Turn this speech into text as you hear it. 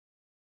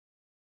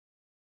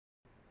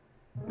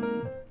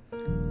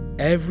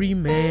Every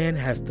man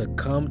has to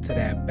come to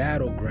that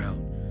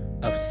battleground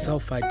of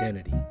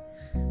self-identity,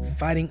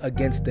 fighting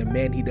against the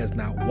man he does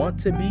not want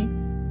to be,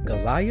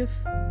 Goliath,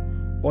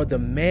 or the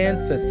man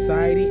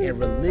society and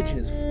religion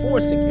is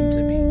forcing him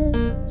to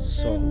be,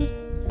 Saul.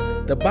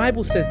 The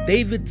Bible says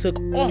David took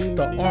off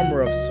the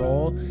armor of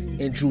Saul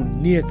and drew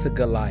near to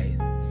Goliath.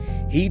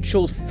 He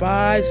chose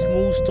 5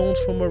 smooth stones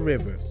from a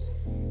river.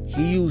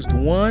 He used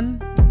one.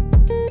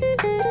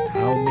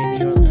 How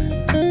many are left?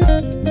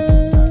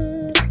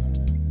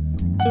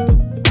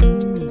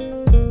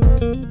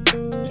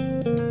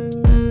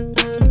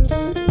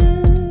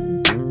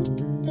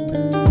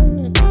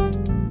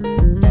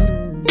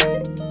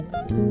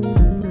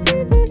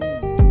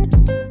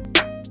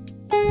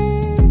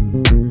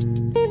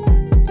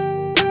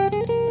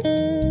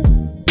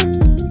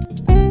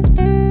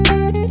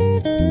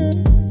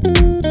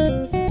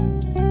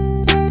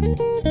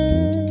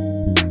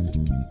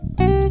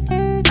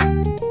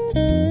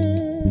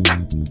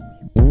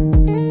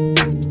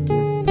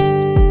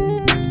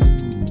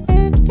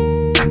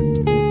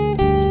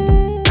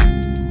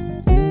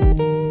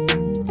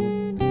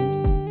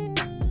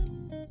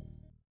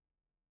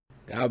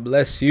 God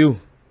bless you.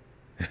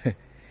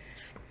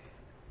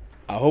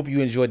 I hope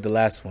you enjoyed the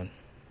last one.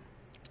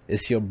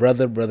 It's your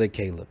brother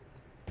Caleb.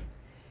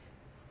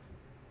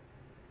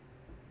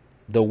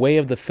 The way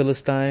of the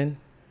Philistine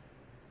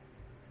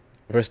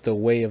versus the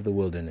way of the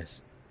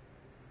wilderness.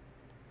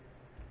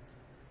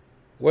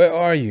 Where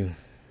are you?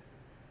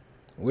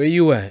 Where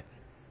you at?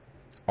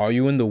 Are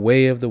you in the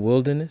way of the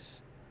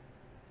wilderness?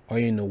 Or are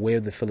you in the way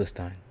of the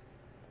Philistine?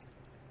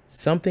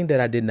 Something that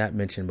I did not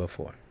mention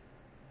before.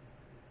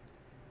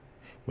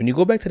 When you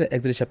go back to the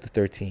Exodus chapter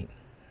 13,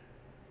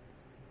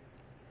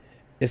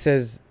 it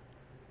says,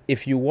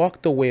 if you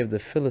walk the way of the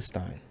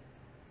Philistine,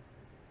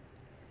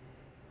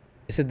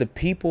 it said the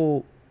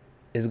people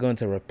is going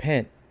to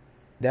repent.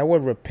 That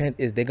word repent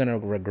is they're going to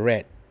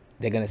regret.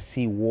 They're going to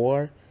see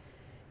war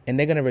and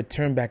they're going to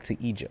return back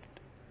to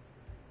Egypt.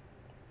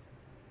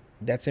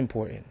 That's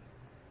important.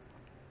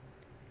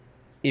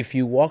 If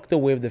you walk the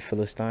way of the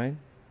Philistine,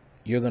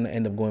 you're going to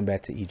end up going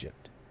back to Egypt.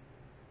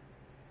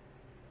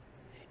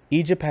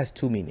 Egypt has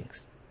 2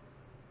 meanings.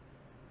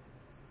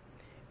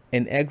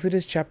 In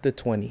Exodus chapter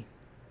 20,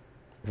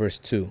 verse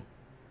 2,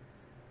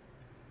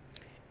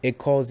 it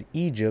calls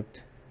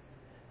Egypt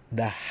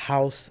the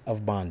house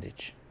of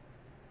bondage.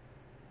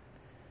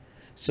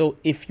 So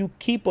if you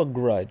keep a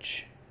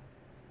grudge,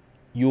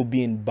 you'll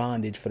be in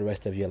bondage for the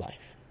rest of your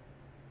life.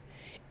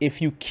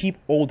 If you keep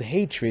old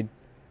hatred,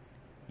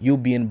 you'll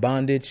be in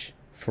bondage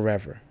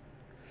forever.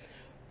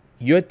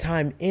 Your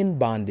time in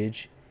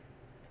bondage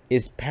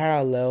is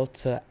parallel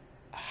to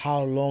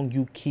how long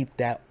you keep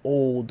that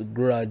old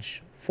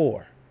grudge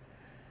for.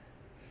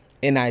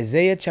 In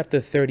Isaiah chapter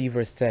 30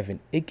 verse 7,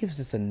 it gives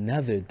us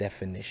another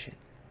definition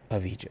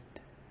of Egypt.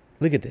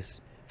 Look at this.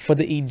 For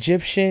the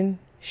Egyptian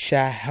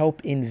shall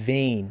help in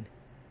vain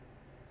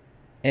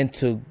and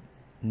to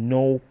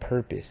no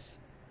purpose.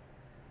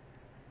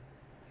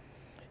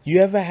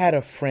 You ever had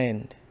a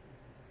friend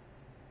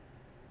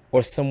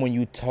or someone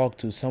you talk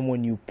to,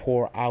 someone you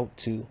pour out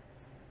to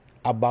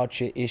about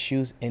your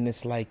issues, and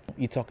it's like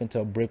you're talking to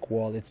a brick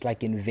wall? It's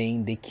like in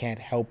vain. They can't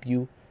help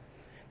you.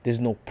 There's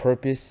no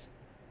purpose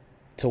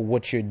to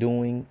what you're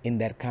doing in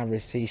that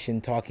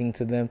conversation, talking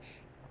to them.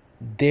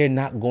 They're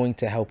not going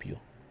to help you.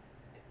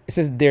 It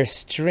says their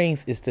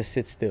strength is to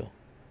sit still.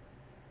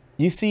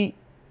 You see,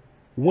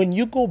 when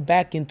you go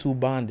back into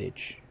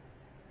bondage,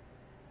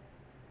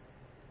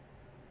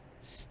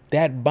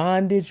 that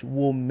bondage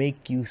will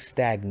make you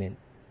stagnant.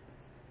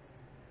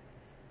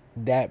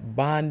 That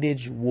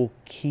bondage will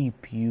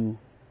keep you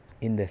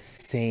in the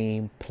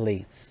same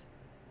place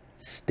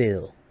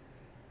still.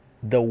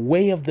 The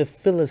way of the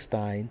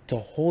Philistine, to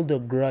hold a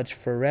grudge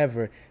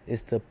forever,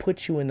 is to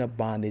put you in a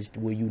bondage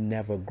where you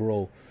never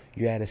grow.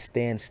 You're at a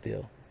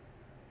standstill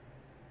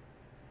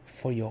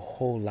for your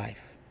whole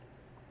life.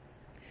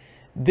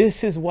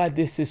 This is why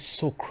this is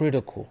so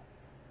critical.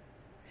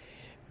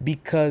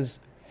 Because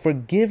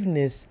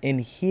forgiveness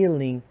and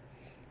healing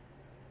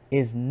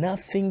is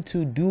nothing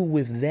to do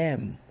with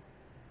them,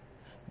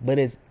 but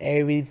it's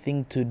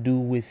everything to do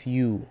with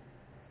you.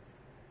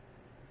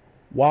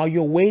 While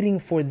you're waiting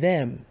for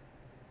them,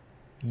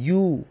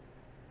 you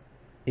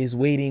is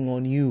waiting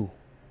on you.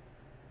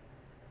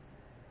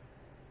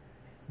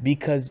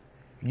 Because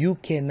you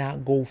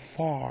cannot go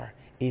far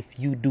if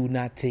you do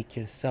not take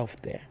yourself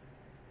there.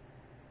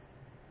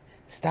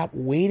 Stop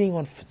waiting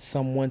on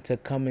someone to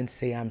come and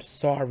say, I'm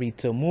sorry,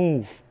 to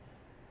move.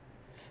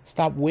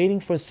 Stop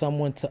waiting for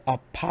someone to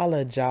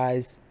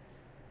apologize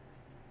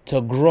to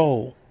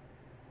grow.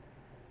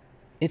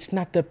 It's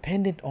not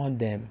dependent on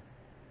them.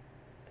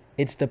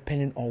 It's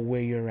dependent on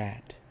where you're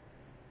at.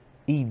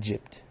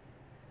 Egypt,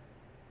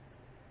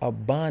 a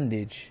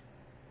bondage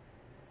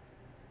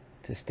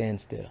to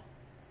stand still.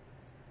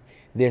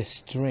 Their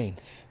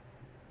strength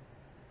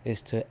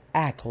is to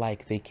act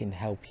like they can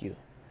help you,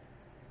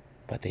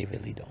 but they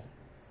really don't.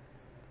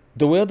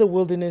 The way of the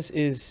wilderness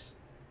is,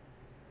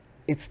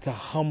 it's to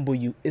humble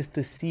you. It's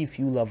to see if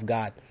you love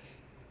God.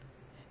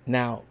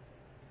 Now,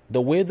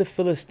 the way of the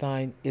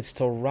Philistine is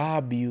to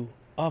rob you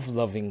of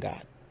loving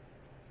God.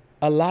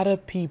 A lot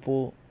of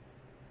people,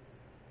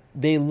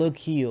 they look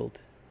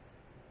healed.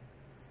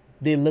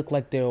 They look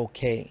like they're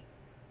okay.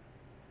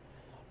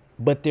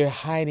 But they're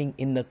hiding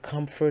in the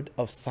comfort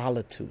of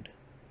solitude.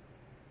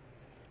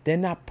 They're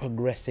not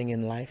progressing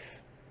in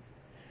life.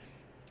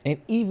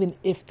 And even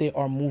if they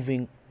are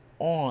moving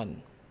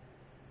on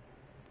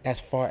as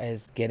far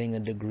as getting a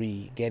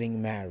degree,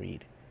 getting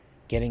married,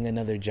 getting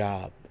another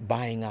job,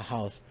 buying a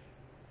house,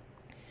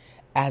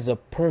 as a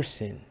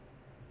person,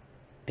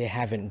 they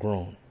haven't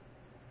grown.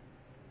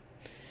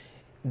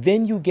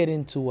 Then you get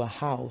into a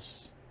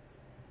house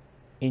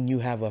and you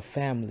have a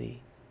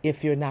family.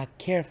 If you're not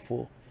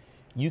careful,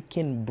 you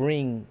can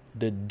bring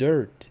the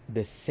dirt,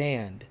 the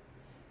sand,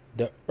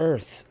 the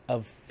earth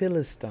of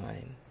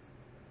Philistine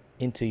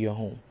into your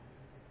home.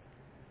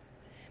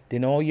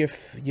 Then all your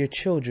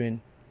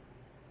children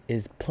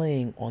is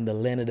playing on the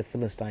land of the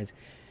Philistines.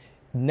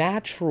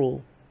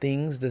 Natural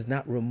things does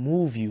not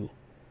remove you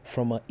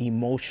from an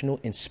emotional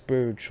and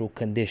spiritual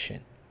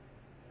condition.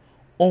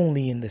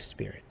 Only in the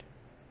spirit.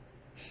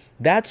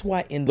 That's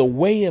why in the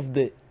way of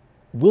the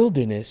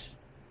wilderness,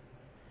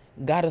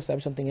 God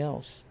established something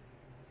else.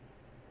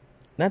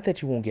 Not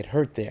that you won't get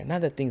hurt there.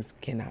 Not that things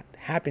cannot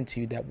happen to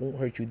you that won't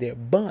hurt you there.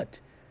 But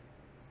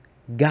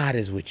God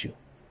is with you.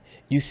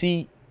 You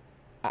see,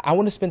 I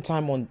want to spend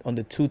time on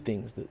the two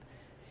things.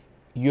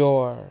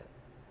 Your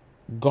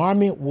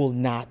garment will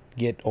not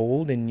get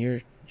old and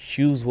your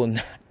shoes will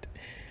not.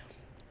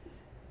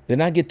 They'll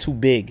not get too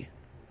big.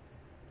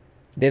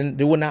 Then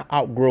they will not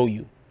outgrow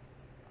you.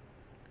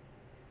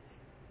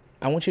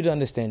 I want you to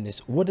understand this.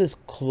 What does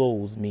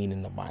clothes mean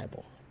in the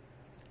Bible?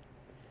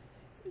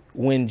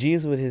 When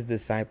Jesus with his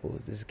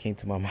disciples, this came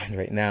to my mind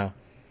right now,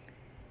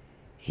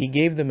 he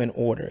gave them an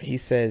order. He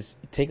says,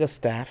 take a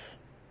staff,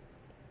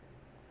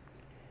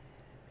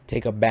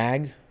 take a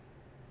bag.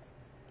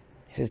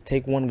 He says,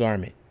 take one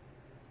garment.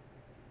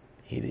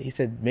 He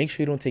said, make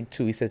sure you don't take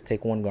two. He says,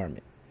 take one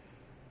garment.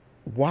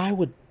 Why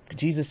would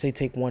Jesus say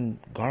take one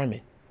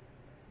garment?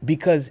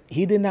 Because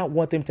he did not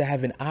want them to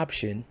have an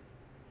option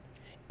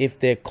if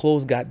their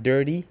clothes got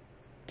dirty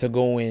to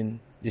go in,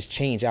 just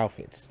change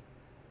outfits.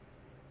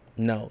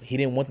 No, he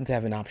didn't want them to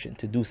have an option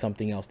to do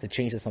something else, to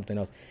change to something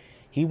else.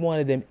 He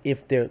wanted them,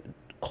 if their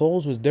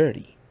clothes was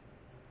dirty,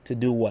 to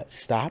do what?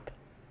 Stop,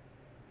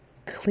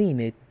 clean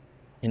it,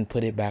 and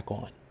put it back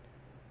on.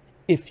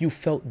 If you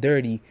felt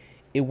dirty,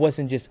 it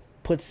wasn't just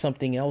put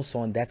something else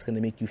on that's going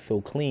to make you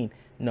feel clean.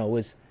 No,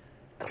 it's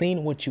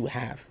clean what you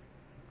have.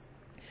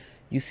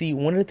 You see,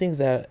 one of the things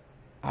that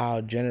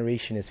our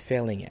generation is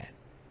failing at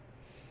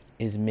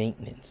is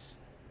maintenance.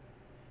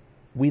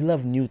 We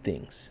love new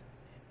things,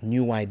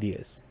 new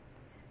ideas.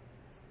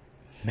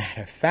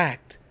 Matter of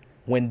fact,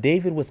 when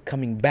David was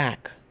coming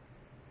back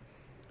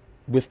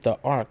with the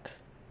Ark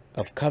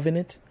of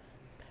Covenant,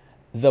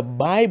 the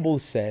Bible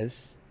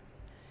says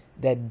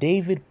that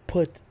David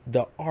put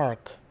the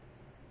Ark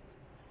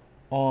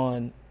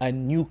on a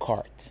new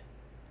cart.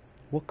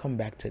 We'll come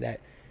back to that.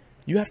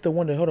 You have to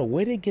wonder, hold on,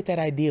 where did they get that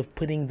idea of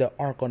putting the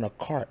Ark on a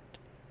cart?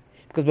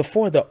 Because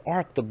before the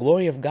Ark, the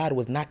glory of God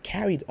was not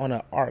carried on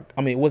an ark.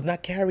 I mean, it was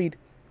not carried,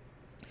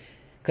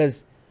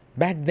 because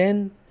back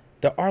then,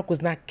 the Ark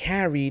was not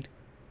carried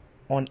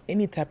on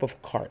any type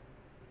of cart.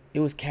 It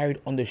was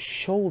carried on the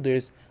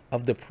shoulders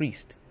of the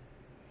priest.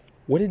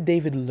 Where did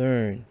David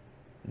learn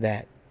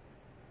that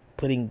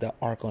putting the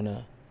Ark on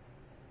a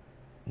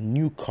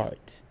new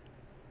cart?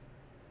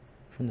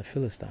 From the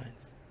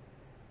Philistines.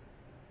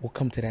 We'll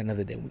come to that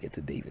another day when we get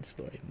to David's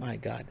story. My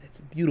God, that's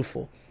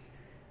beautiful.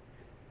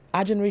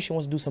 Our generation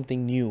wants to do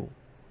something new.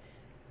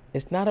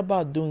 It's not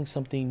about doing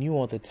something new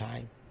all the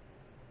time,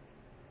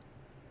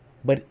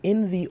 but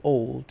in the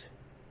old,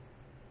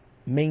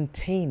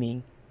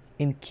 maintaining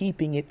and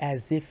keeping it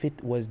as if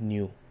it was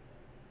new.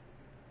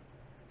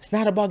 It's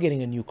not about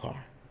getting a new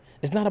car.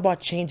 It's not about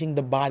changing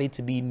the body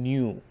to be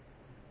new.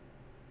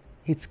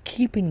 It's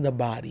keeping the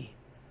body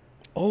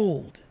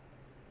old,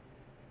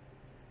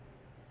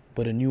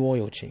 but a new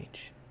oil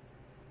change,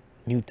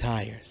 new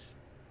tires.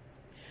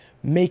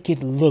 Make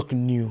it look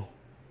new.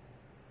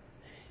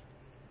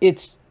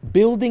 It's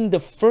building the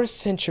first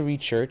century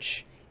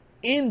church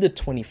in the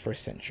 21st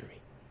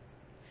century.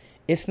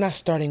 It's not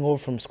starting over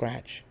from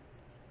scratch.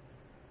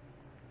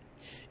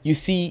 You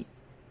see,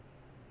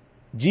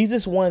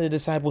 Jesus wanted the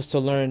disciples to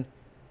learn,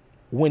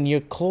 when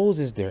your clothes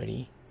is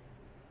dirty,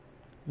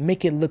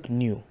 make it look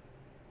new.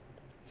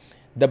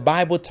 The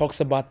Bible talks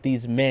about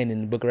these men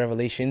in the book of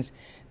Revelations,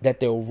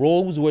 that their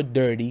robes were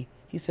dirty.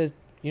 He says,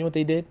 you know what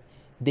they did?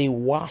 They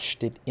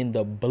washed it in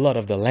the blood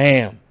of the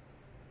Lamb.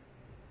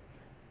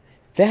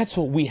 That's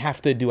what we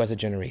have to do as a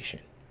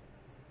generation.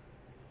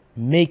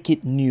 Make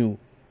it new.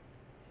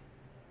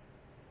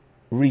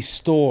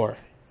 Restore,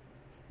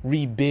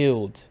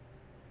 rebuild,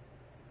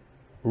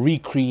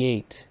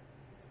 recreate,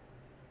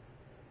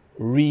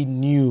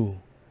 renew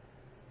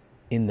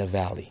in the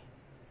valley.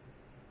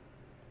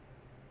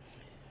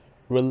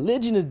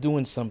 Religion is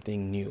doing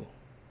something new.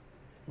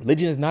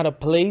 Religion is not a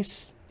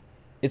place.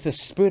 It's a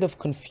spirit of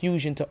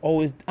confusion to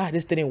always,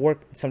 this didn't work,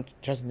 try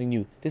something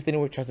new. This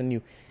didn't work, try something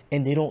new.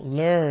 And they don't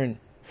learn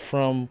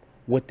from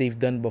what they've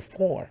done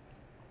before.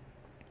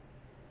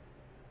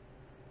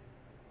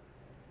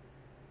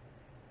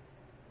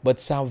 But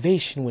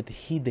salvation with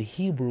the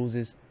Hebrews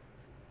is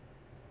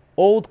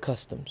old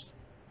customs,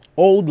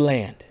 old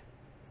land,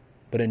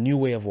 but a new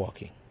way of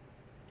walking.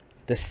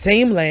 The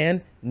same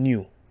land,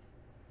 new.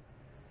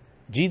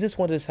 Jesus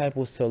wanted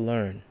disciples to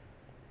learn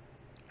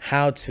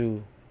how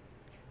to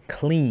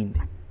clean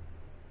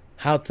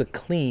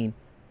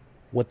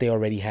what they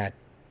already had.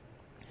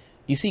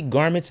 You see,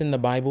 garments in the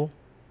Bible,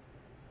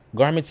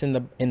 in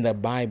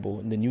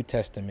the New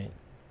Testament,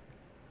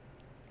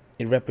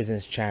 it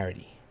represents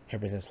charity, it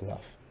represents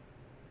love.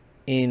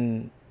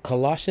 In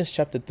Colossians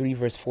chapter 3,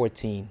 verse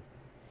 14,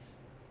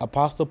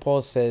 Apostle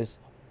Paul says,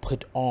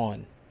 put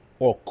on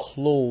or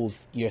clothe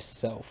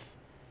yourself.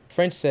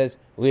 French says,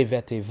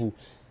 revêtez-vous,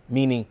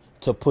 meaning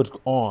to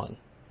put on,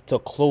 to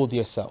clothe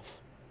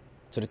yourself.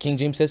 So the King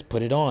James says,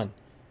 put it on.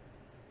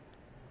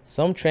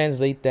 Some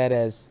translate that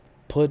as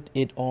put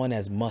it on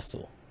as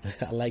muscle.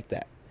 I like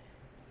that.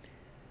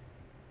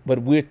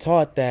 But we're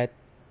taught that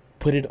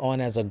put it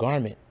on as a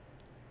garment.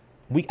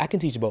 I can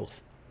teach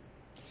both.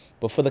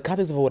 But for the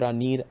context of what I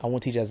need, I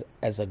want to teach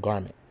as a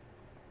garment.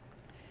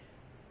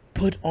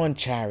 Put on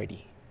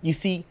charity. You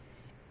see,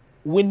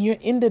 when you're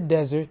in the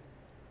desert,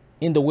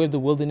 in the way of the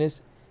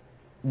wilderness,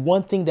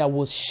 one thing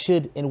that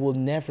should and will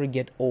never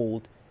get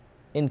old,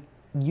 and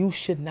you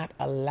should not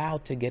allow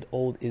to get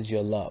old, is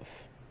your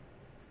love.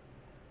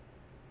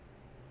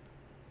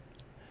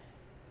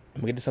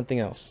 I'm going to get to something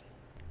else.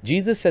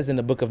 Jesus says in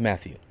the book of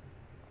Matthew,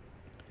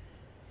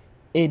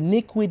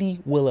 iniquity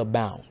will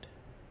abound.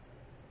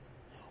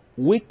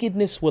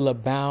 Wickedness will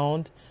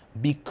abound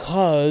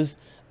because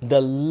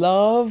the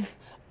love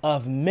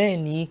of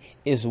many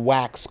is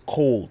waxed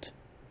cold.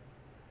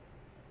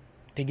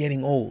 They're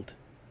getting old.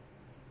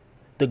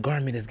 The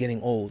garment is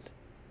getting old.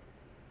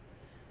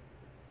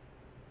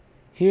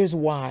 Here's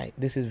why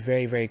this is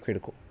very, very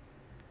critical.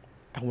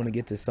 I want to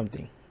get to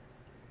something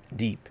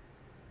deep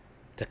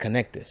to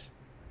connect this.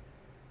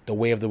 The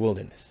way of the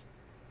wilderness.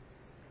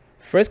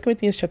 1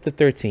 Corinthians chapter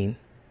 13.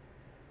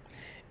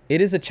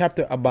 It is a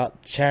chapter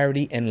about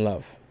charity and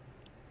love.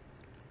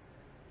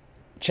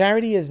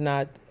 Charity is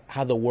not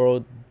how the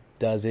world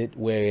does it,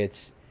 where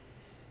it's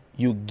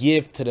you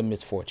give to the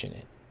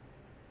misfortunate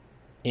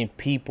and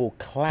people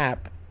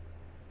clap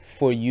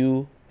for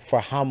you for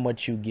how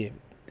much you give.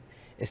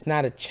 It's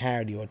not a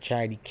charity or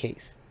charity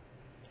case.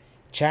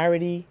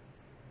 Charity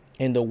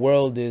in the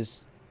world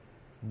is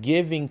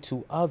giving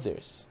to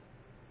others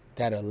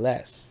that are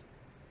less.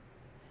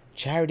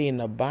 Charity in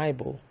the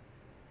Bible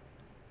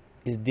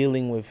is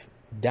dealing with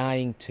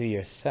dying to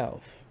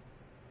yourself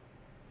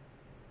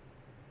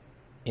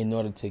in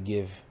order to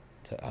give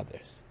to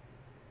others.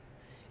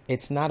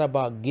 It's not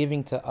about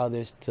giving to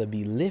others to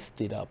be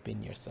lifted up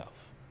in yourself.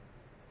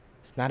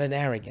 It's not an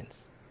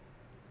arrogance,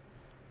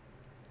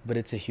 but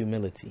it's a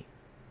humility.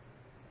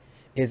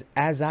 It's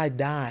as I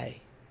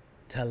die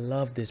to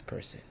love this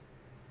person.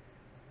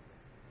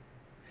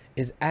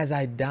 Is as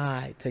I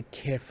die to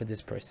care for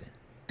this person.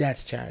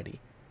 That's charity.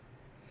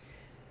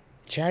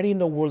 Charity in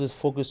the world is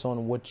focused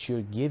on what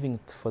you're giving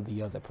for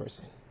the other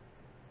person.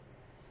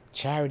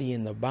 Charity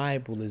in the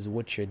Bible is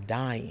what you're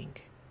dying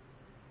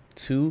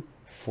to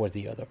for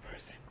the other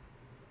person.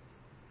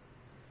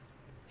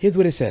 Here's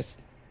what it says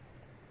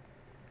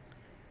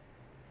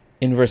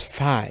in verse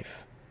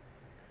 5.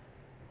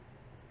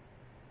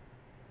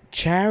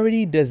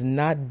 Charity does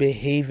not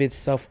behave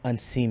itself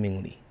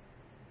unseemingly.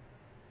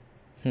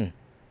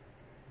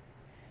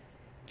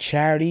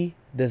 Charity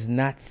does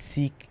not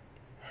seek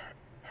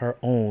her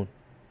own.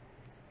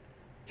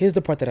 Here's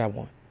the part that I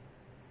want.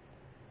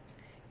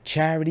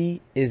 Charity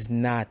is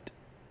not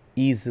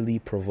easily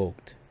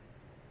provoked.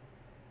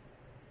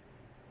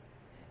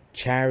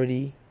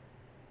 Charity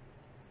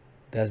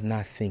does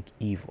not think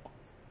evil.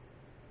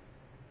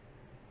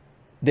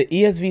 The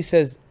ESV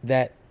says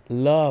that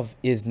love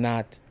is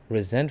not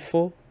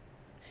resentful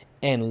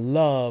and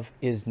love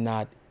is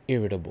not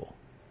irritable.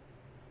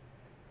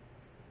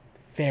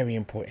 Very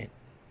important.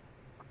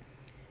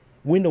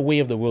 We're in the way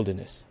of the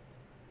wilderness.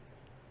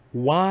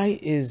 Why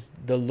is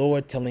the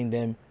Lord telling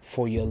them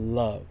for your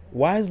love?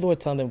 Why is the Lord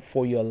telling them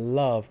for your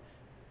love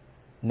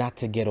not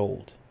to get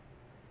old?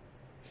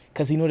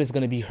 Because he knows there's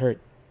going to be hurt.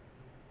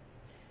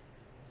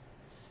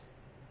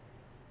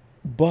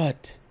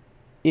 But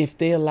if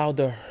they allow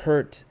the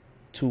hurt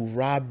to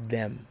rob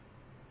them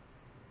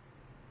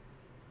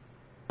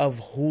of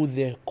who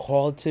they're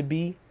called to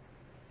be,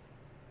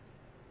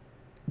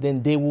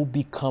 then they will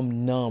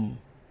become numb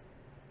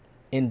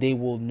and they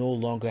will no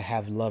longer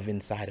have love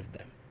inside of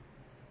them.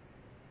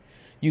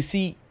 You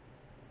see,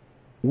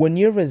 when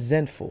you're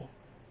resentful,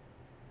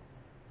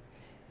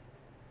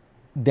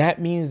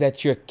 that means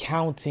that you're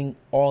counting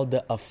all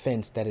the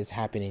offense that has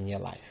happened in your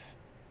life.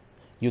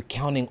 You're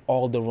counting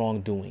all the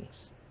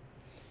wrongdoings.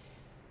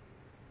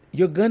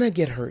 You're gonna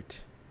get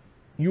hurt.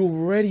 You've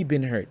already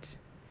been hurt.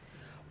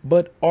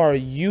 But are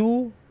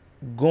you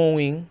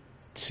going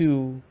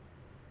to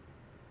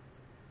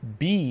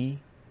be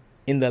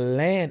in the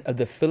land of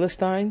the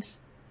Philistines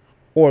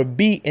or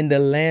be in the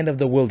land of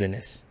the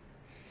wilderness?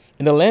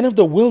 In the land of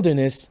the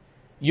wilderness,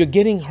 you're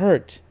getting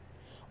hurt,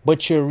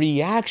 but your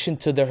reaction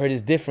to the hurt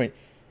is different.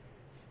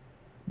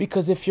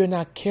 Because if you're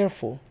not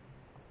careful,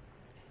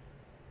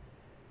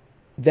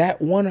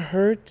 that one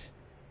hurt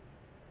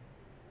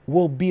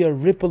will be a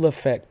ripple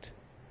effect.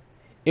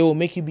 It will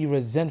make you be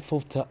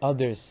resentful to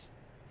others.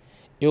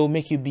 It will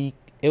make you be,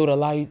 it would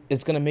allow you,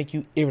 it's going to make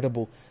you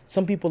irritable.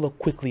 Some people are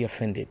quickly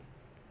offended.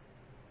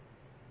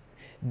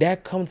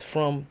 That comes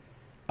from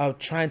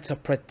trying to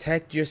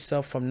protect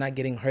yourself from not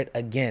getting hurt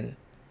again.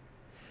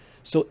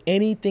 So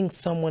anything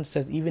someone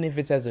says, even if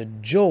it's as a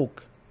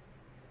joke,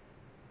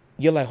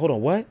 you're like, hold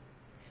on, what?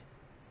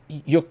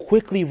 You're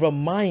quickly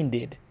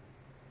reminded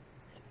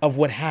of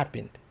what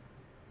happened.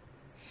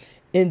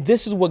 And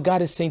this is what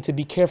God is saying to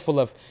be careful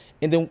of.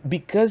 And then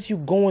because you're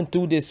going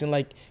through this and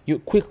like you're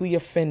quickly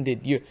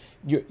offended,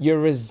 you're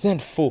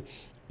resentful,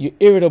 you're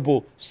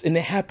irritable, and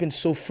it happens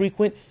so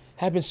frequent,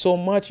 happens so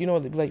much, you know,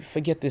 like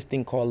forget this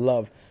thing called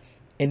love.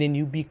 And then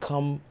you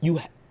become,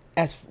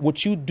 as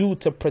what you do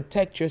to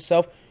protect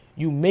yourself,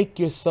 you make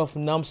yourself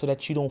numb so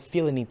that you don't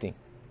feel anything.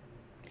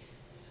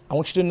 I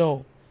want you to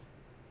know,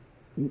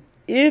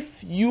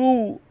 if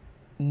you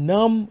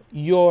numb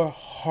your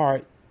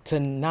heart to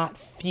not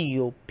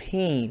feel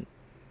pain,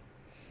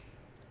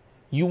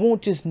 you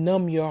won't just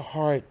numb your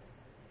heart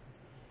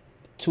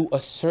to a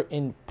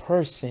certain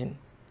person,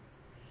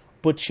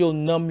 but you'll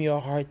numb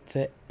your heart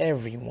to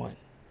everyone.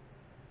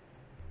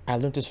 I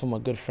learned this from a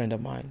good friend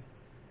of mine.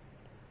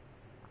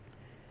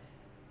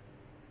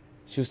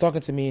 She was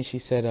talking to me and she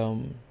said,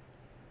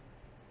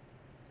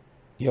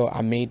 yo,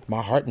 I made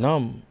my heart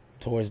numb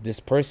towards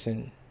this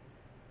person.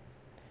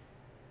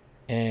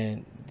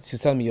 And she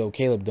was telling me, yo,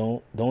 Caleb,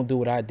 don't do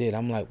what I did.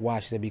 I'm like,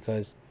 why? She said,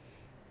 because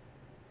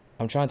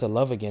I'm trying to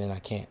love again and I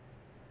can't.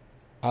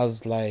 I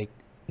was like,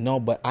 no,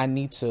 but I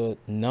need to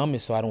numb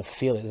it so I don't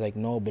feel it. It's like,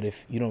 no, but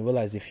if you don't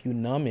realize, if you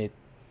numb it,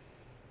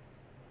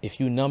 if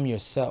you numb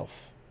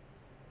yourself,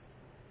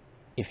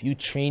 if you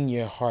train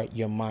your heart,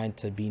 your mind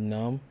to be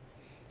numb,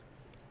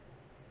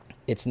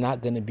 it's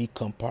not going to be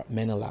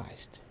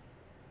compartmentalized.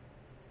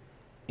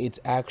 It's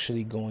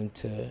actually going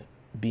to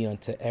be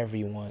unto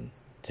everyone,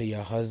 to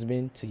your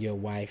husband, to your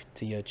wife,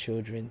 to your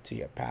children, to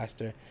your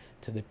pastor,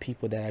 to the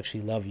people that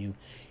actually love you.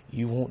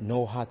 You won't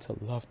know how to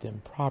love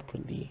them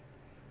properly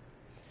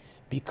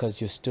because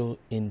you're still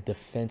in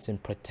defense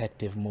and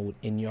protective mode,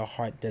 and your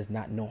heart does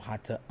not know how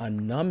to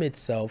unnumb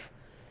itself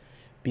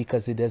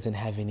because it doesn't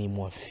have any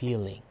more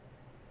feeling.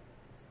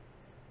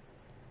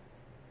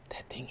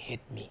 That thing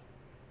hit me.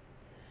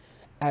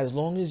 As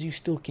long as you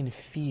still can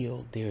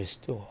feel, there is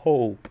still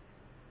hope.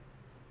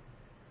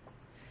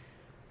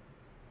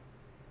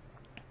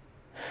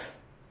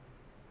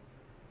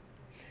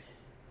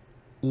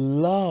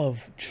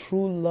 Love,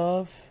 true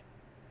love,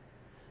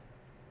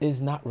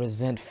 is not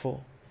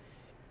resentful.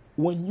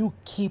 When you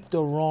keep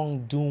the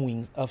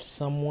wrongdoing of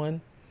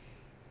someone,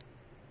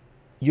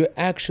 you're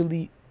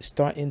actually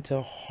starting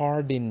to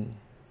harden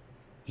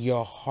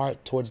your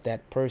heart towards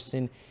that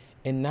person.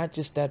 And not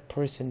just that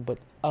person, but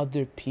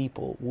other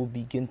people will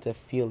begin to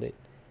feel it.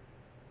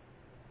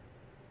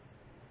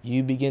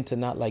 You begin to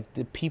not like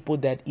the people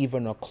that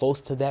even are close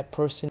to that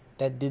person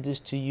that did this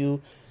to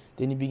you.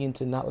 Then you begin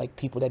to not like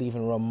people that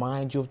even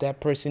remind you of that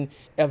person.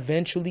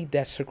 Eventually,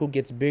 that circle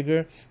gets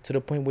bigger to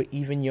the point where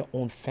even your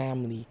own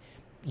family,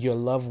 your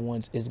loved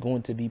ones, is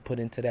going to be put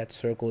into that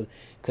circle,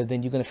 because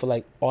then you're going to feel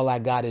like all I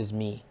got is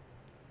me.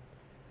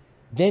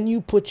 Then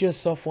you put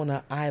yourself on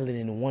an island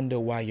and wonder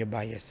why you're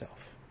by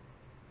yourself.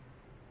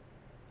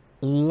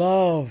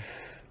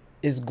 Love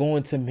is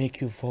going to make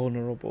you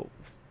vulnerable.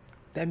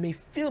 That may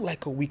feel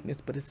like a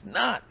weakness, but it's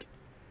not.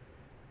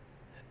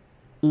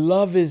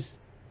 Love is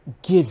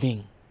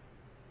giving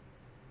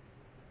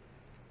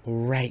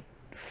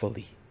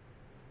rightfully.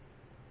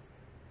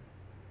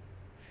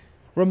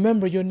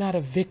 Remember, you're not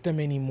a victim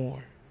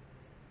anymore.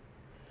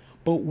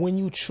 But when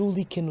you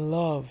truly can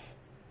love,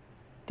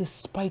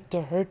 despite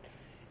the hurt,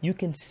 you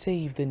can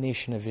save the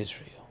nation of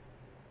Israel.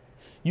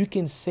 You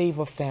can save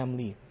a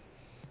family.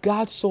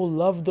 God so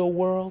loved the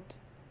world,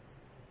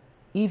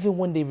 even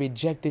when they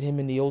rejected him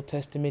in the Old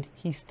Testament,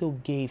 he still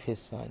gave his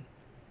son.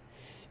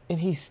 And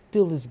he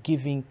still is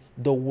giving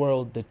the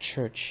world, the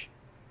church.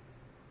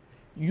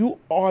 You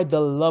are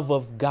the love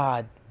of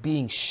God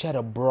being shed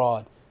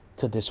abroad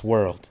to this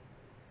world.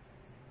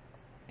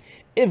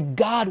 If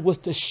God was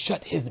to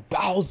shut his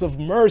bowels of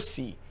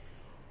mercy,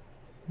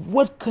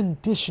 what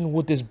condition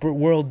would this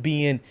world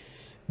be in?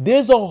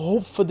 There's a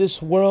hope for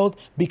this world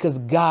because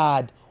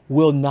God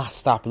will not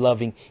stop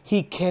loving.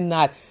 He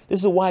cannot.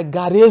 This is why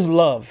God is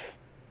love.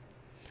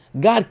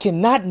 God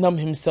cannot numb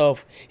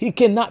himself. He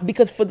cannot,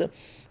 because for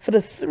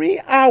the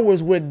 3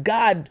 hours where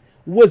God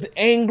was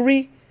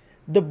angry,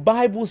 the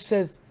Bible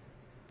says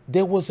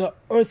there was an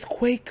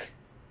earthquake,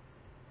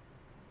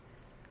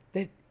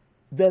 that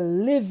the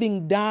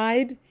living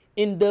died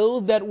and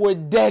those that were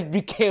dead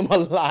became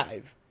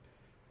alive.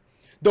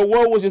 The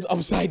world was just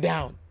upside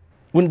down.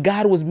 when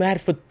God was mad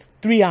for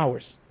 3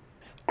 hours.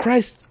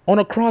 Christ on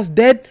a cross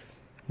dead.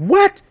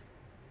 What?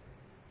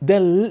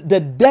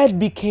 The dead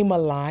became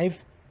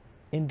alive,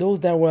 and those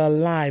that were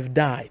alive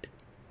died.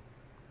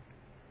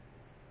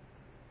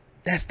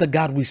 That's the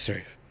God we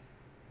serve.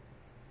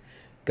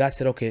 God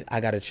said, okay,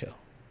 I gotta chill.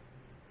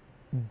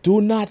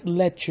 Do not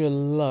let your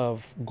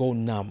love go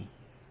numb.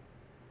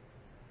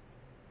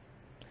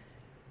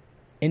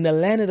 In the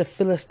land of the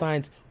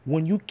Philistines,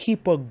 when you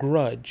keep a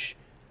grudge,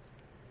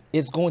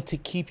 it's going to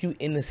keep you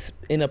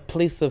in a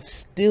place of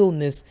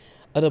stillness,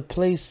 at a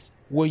place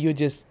where you're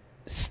just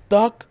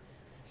stuck.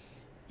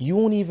 You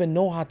won't even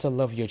know how to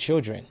love your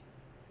children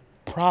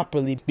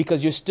properly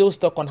because you're still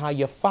stuck on how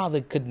your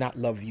father could not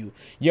love you.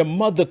 Your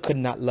mother could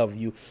not love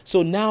you.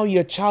 So now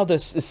your child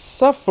is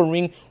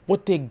suffering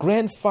what their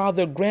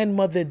grandfather,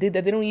 grandmother did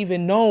that they don't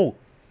even know,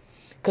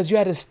 because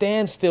you're at a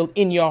standstill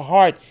in your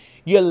heart.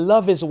 Your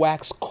love is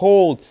waxed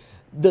cold.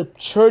 The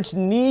church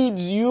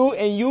needs you,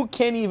 and you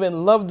can't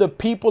even love the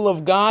people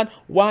of God.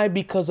 Why?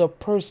 Because a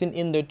person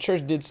in the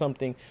church did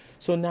something.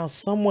 So now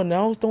someone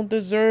else don't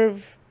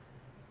deserve.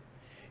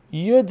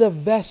 You're the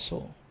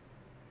vessel.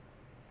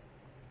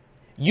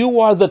 You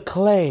are the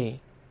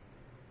clay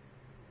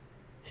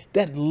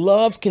that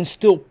love can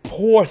still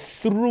pour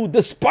through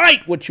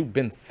despite what you've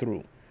been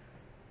through.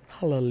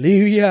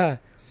 Hallelujah.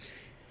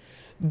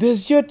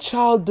 Does your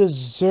child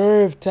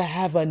deserve to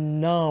have a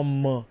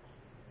numb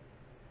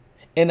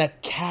and a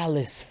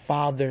callous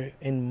father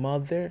and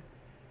mother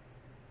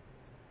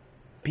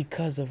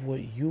because of what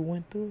you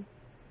went through?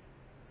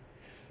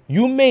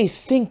 You may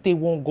think they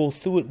won't go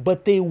through it,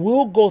 but they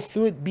will go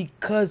through it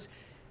because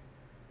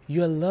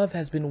your love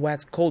has been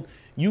waxed cold.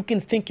 You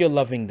can think you're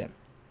loving them.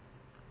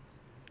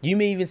 You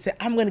may even say,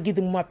 I'm going to give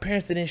them what my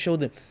parents didn't show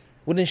them,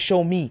 wouldn't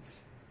show me.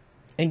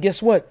 And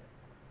guess what?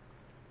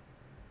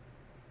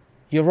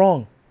 You're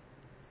wrong.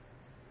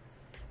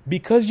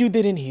 Because you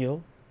didn't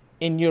heal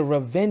and you're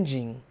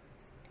revenging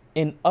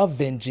and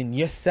avenging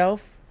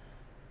yourself,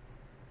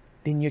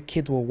 then your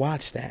kids will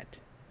watch that.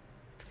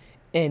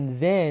 And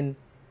then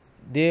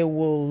they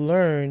will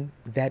learn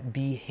that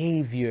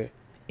behavior.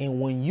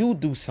 And when you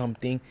do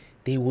something,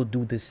 they will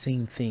do the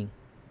same thing.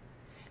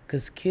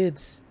 Because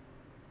kids,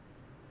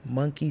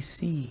 monkey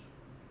see,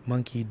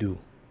 monkey do.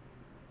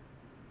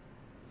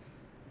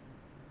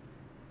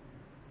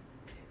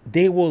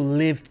 They will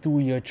live through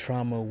your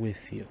trauma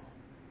with you.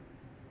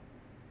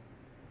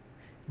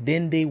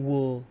 Then they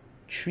will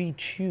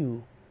treat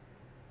you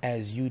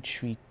as you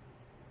treat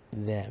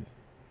them,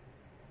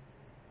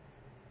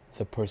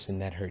 the person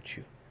that hurt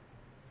you.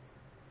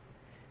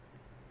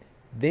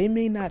 They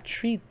may not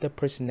treat the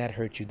person that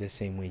hurt you the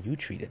same way you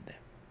treated them,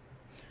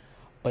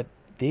 but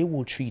they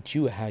will treat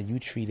you how you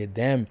treated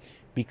them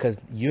because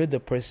you're the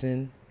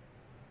person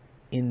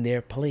in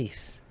their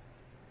place.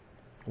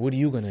 What are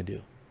you going to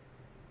do?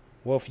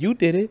 Well, if you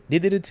did it, they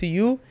did it to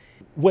you.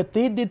 What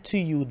they did to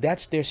you,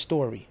 that's their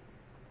story.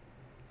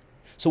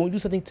 So when you do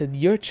something to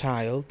your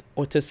child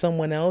or to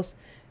someone else,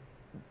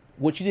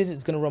 what you did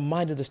is going to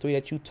remind them of the story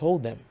that you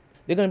told them.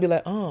 They're going to be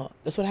like, oh,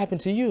 that's what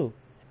happened to you.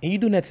 And you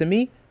doing that to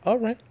me? All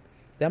right.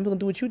 Then I'm going to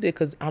do what you did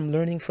because I'm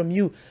learning from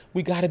you.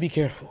 We got to be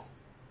careful.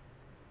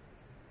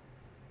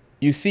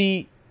 You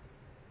see,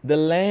 the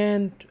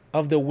land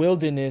of the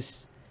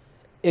wilderness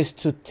is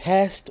to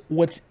test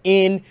what's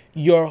in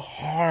your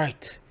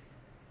heart.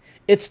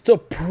 It's to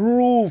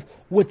prove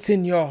what's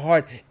in your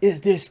heart.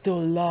 Is there still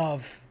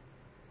love?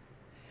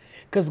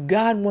 Because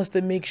God wants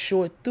to make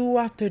sure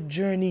throughout the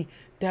journey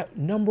that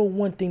number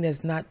one thing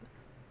that's not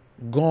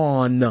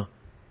gone,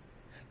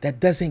 that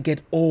doesn't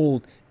get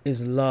old,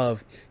 is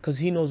love. Because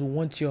he knows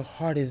once your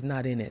heart is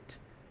not in it,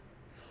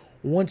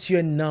 once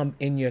you're numb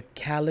and you're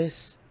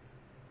callous,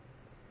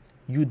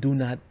 you do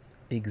not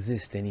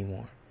exist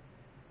anymore.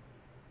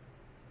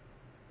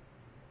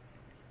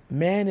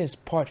 Man is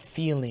part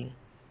feeling.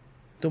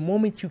 The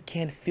moment you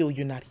can't feel,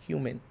 you're not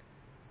human.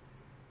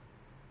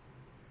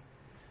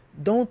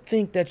 Don't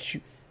think that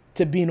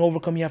to being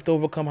overcome, you have to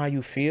overcome how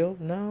you feel.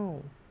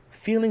 No.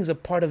 Feelings are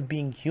part of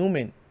being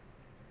human.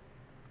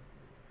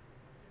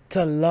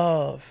 To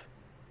love,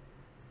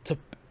 to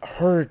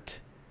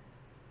hurt,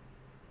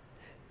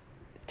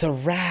 to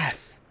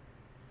wrath,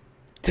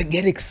 to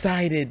get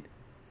excited.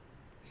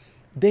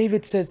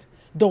 David says,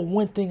 the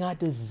one thing I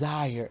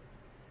desire.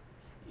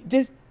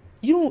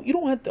 You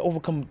don't have to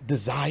overcome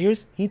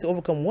desires. You need to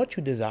overcome what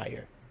you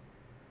desire.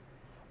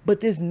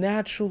 But there's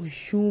natural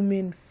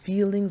human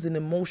feelings and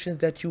emotions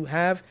that you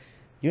have.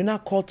 You're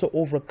not called to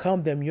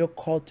overcome them. You're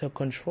called to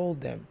control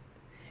them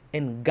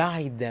and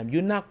guide them.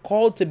 You're not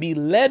called to be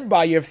led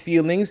by your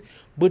feelings,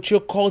 but you're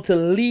called to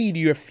lead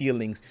your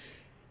feelings.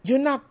 You're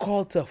not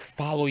called to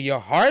follow your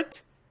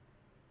heart.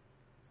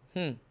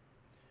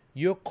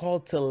 You're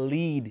called to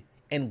lead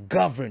and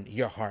govern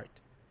your heart.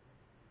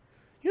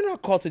 You're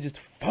not called to just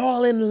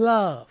fall in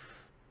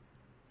love.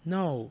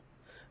 No,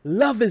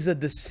 love is a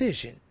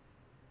decision.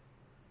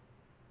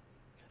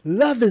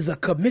 Love is a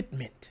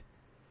commitment.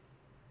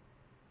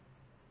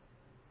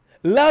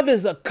 Love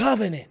is a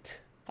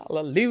covenant.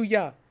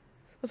 Hallelujah.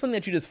 That's something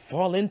that you just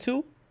fall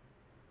into.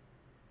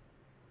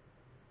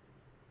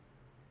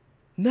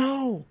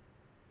 No.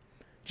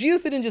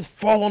 Jesus didn't just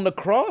fall on the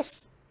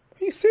cross.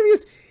 Are you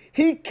serious?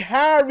 He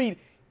carried.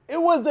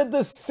 It was a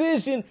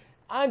decision.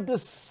 I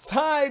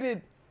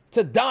decided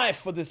to die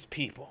for this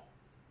people.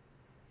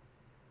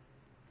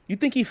 You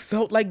think he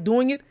felt like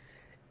doing it?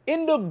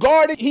 In the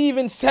garden, he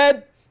even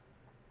said,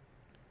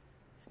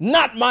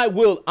 not my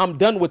will. I'm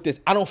done with this.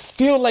 I don't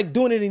feel like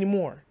doing it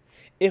anymore.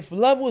 If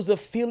love was a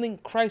feeling,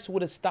 Christ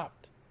would have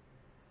stopped.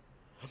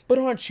 But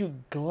aren't you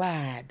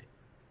glad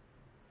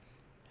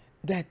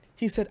that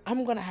he said,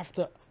 I'm going to have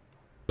to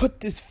put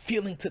this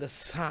feeling to the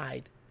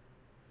side?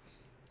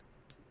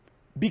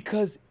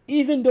 Because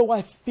even though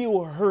I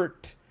feel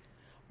hurt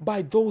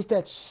by those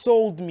that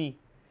sold me,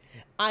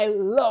 I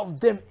love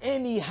them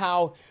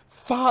anyhow.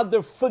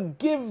 Father,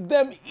 forgive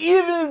them,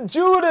 even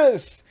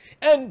Judas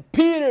and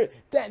Peter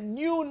that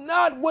knew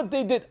not what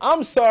they did.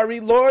 I'm sorry,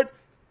 Lord.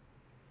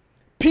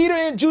 Peter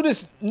and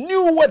Judas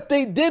knew what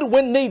they did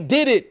when they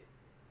did it.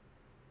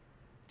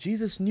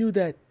 Jesus knew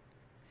that.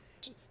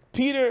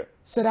 Peter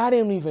said, I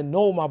didn't even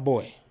know my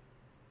boy.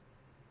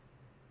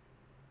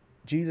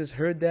 Jesus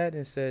heard that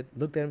and said,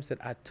 looked at him and said,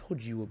 I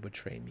told you would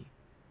betray me.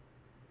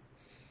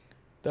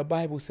 The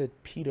Bible said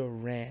Peter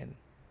ran.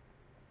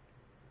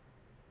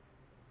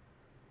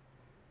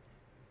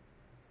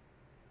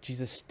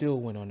 Jesus still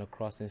went on the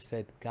cross and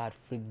said, God,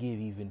 forgive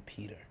even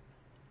Peter.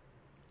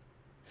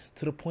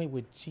 To the point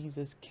where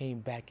Jesus came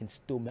back and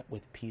still met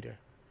with Peter.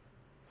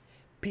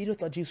 Peter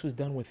thought Jesus was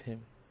done with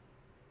him.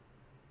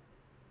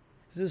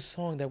 There's a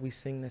song that we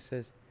sing that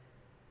says,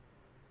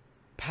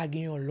 Pa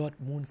genyon lot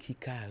moun ki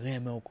ka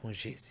reme ou kon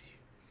Jésus.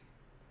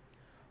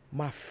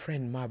 My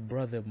friend, my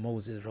brother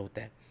Moses wrote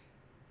that.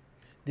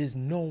 There's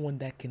no one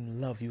that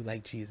can love you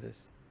like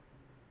Jesus.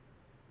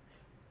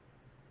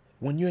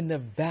 When you're in the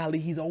valley,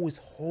 he's always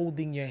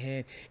holding your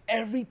hand.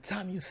 Every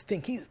time you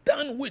think he's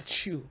done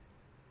with you,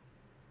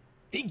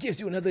 he gives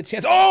you another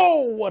chance.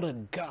 Oh, what a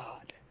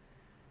God.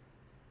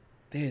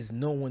 There is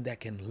no one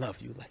that can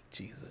love you like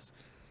Jesus.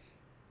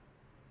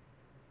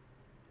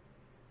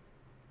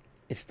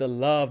 It's the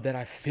love that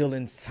I feel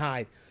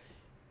inside.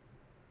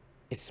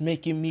 It's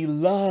making me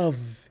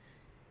love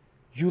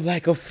you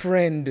like a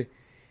friend.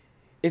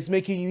 It's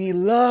making me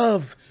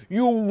love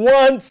you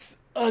once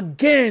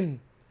again.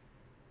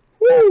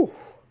 Woo!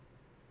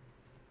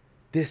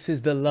 This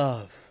is the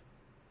love.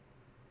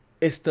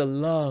 It's the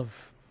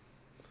love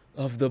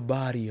of the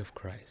body of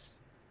Christ.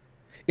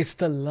 It's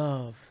the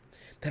love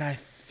that I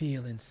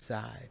feel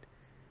inside.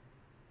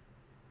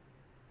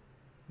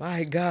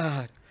 My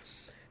God,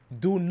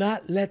 do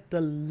not let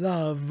the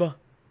love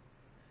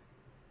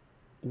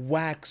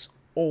wax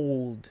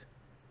old.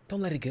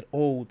 Don't let it get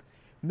old.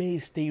 May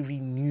it stay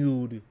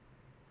renewed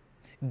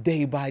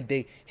day by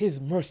day. His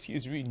mercy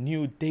is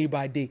renewed day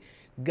by day.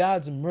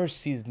 God's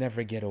mercies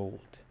never get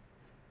old,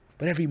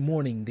 but every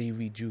morning they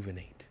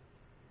rejuvenate.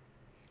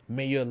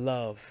 May your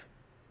love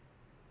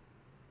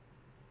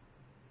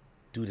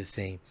do the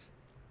same.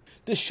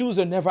 The shoes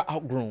are never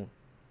outgrown.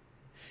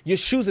 Your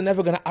shoes are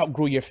never going to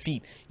outgrow your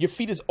feet. Your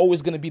feet is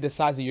always going to be the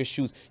size of your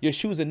shoes. Your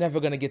shoes are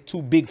never going to get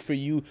too big for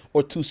you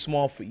or too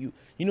small for you.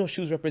 You know what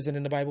shoes represent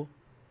in the Bible?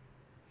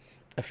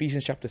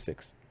 Ephesians chapter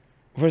 6,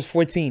 verse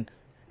 14.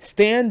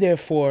 Stand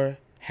therefore,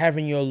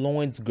 having your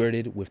loins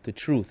girded with the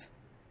truth,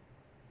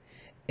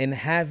 and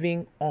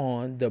having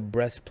on the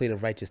breastplate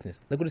of righteousness.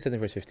 Look what it says in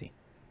verse 15.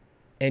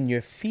 And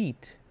your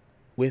feet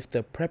with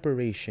the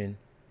preparation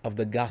of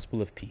the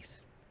gospel of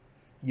peace.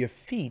 Your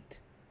feet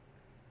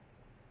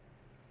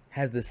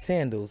has the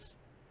sandals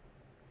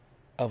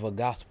of a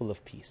gospel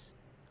of peace.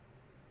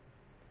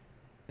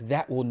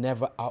 That will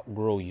never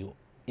outgrow you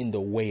in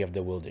the way of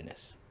the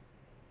wilderness.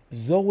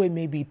 Though it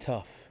may be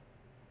tough,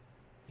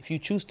 if you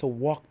choose to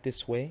walk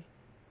this way,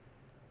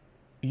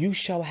 you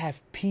shall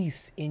have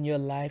peace in your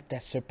life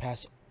that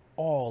surpasses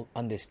all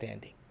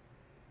understanding.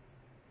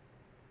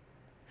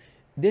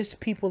 There's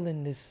people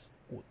in this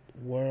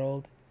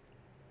world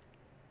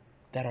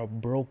that are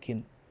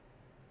broken.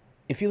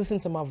 If you listen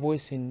to my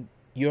voice and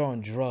you're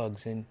on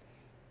drugs and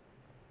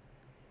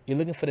you're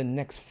looking for the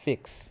next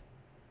fix,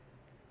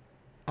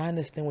 I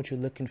understand what you're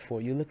looking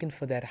for. You're looking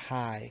for that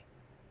high.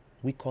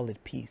 We call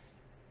it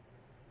peace.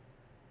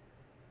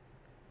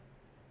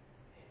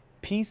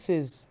 Peace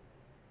is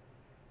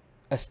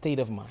a state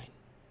of mind.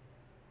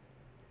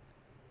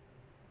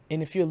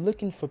 And if you're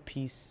looking for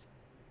peace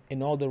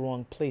in all the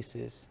wrong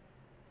places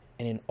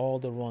and in all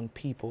the wrong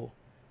people,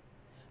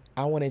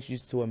 I want to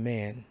introduce you to a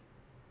man.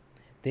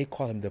 They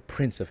call him the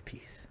Prince of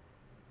Peace.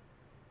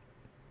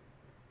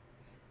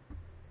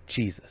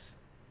 Jesus.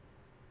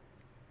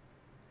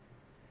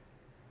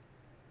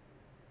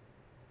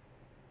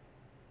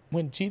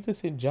 When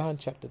Jesus in John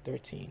chapter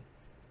 13,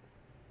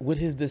 with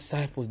his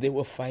disciples, they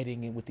were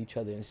fighting with each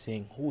other and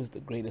saying, who is the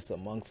greatest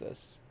amongst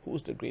us? Who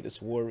is the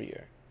greatest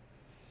warrior?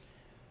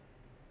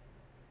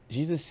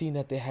 Jesus, seeing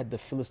that they had the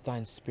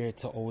Philistine spirit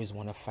to always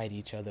want to fight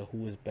each other,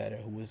 who is better,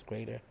 who is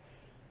greater,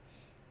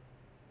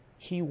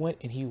 he went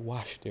and he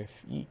washed their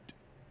feet.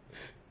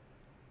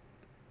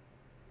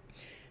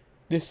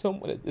 There's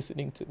someone that's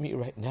listening to me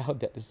right now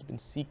that has been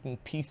seeking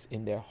peace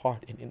in their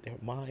heart and in their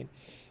mind.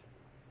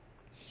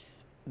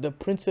 The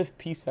Prince of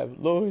Peace have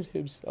lowered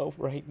himself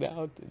right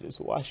now to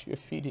just wash your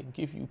feet and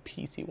give you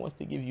peace. He wants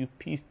to give you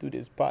peace through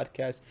this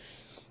podcast,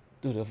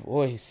 through the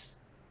voice,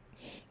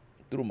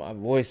 through my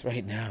voice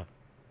right now.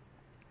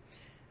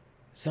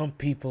 Some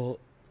people,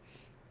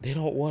 they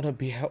don't want to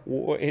be at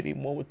war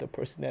anymore with the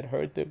person that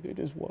hurt them. They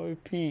just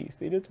want peace.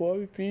 They just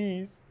want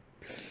peace.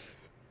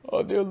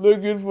 All they're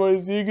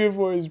seeking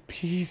for is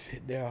peace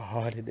in their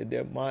heart and in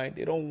their mind.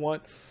 They don't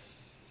want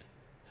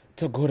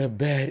to go to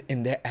bed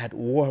and they're at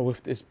war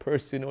with this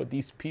person or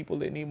these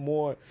people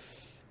anymore.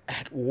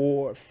 At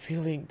war,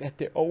 feeling that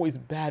they're always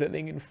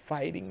battling and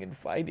fighting and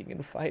fighting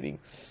and fighting.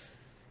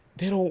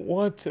 They don't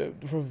want to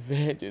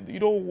revenge. You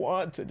don't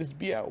want to just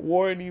be at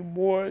war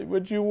anymore,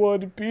 but you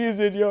want peace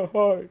in your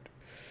heart.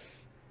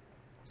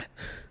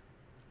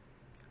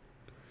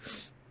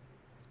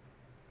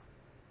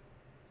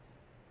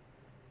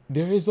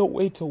 There is a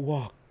way to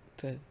walk,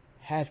 to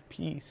have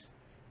peace.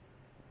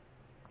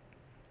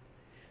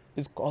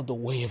 It's called the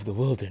way of the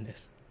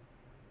wilderness.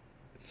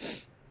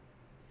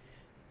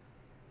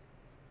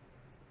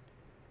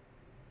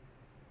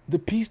 The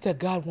peace that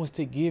God wants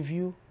to give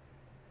you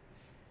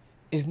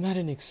is not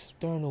an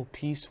external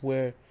peace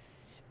where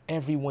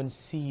everyone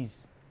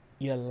sees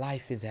your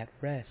life is at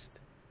rest.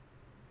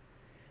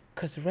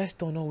 Because rest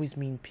don't always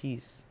mean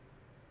peace.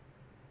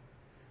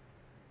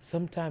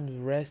 Sometimes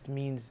rest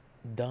means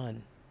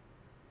done.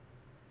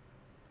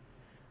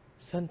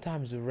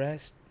 Sometimes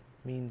rest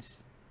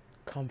means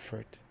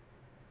comfort,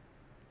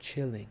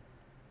 chilling,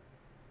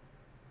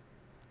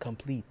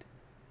 complete.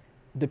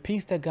 The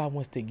peace that God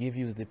wants to give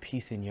you is the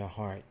peace in your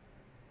heart.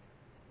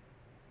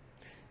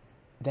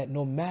 That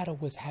no matter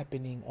what's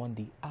happening on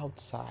the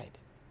outside,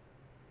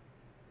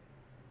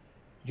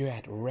 you're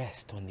at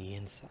rest on the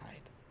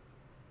inside.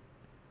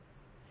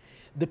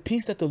 The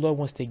peace that the Lord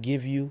wants to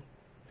give you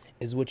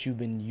is what you've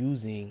been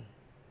using: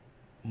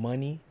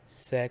 money,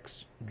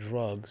 sex,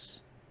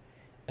 drugs,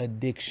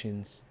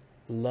 addictions,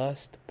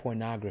 lust,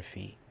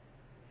 pornography,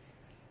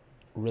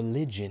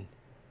 religion,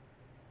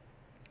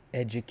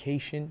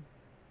 education,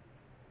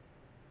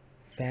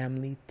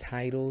 family,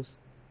 titles,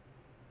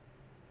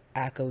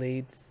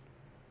 accolades,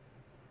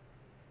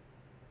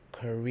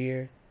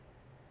 career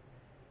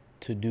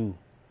to do.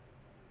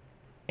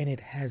 And it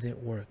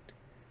hasn't worked.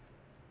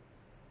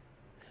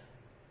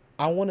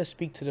 I want to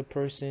speak to the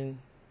person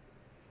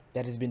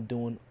that has been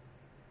doing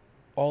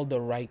all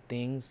the right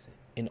things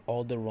in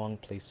all the wrong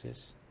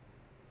places,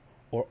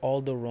 or all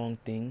the wrong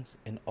things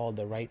in all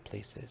the right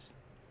places.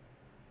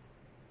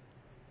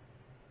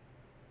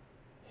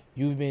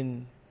 You've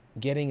been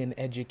getting an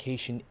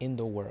education in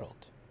the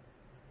world,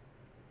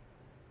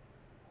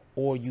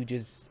 or you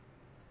just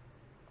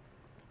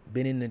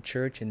been in the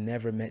church and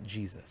never met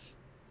Jesus.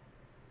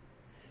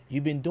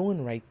 You've been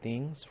doing right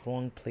things,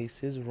 wrong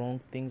places, wrong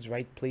things,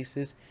 right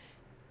places,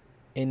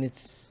 and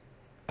it's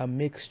a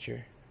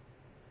mixture.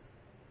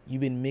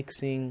 You've been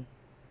mixing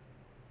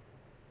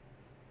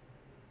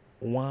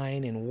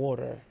wine and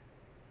water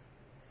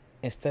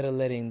instead of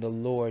letting the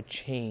Lord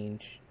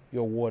change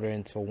your water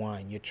into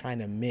wine. You're trying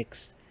to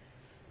mix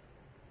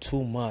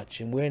too much,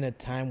 and we're in a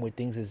time where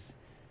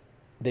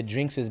the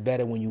drinks is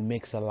better when you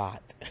mix a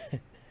lot.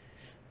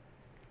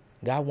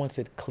 God wants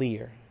it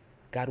clear.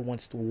 God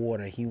wants the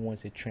water. He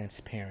wants it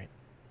transparent.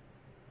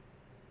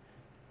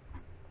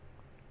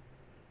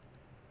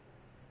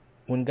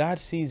 When God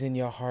sees in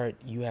your heart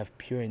you have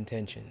pure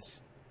intentions,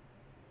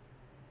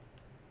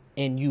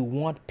 and you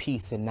want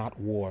peace and not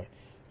war,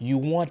 you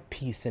want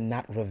peace and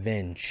not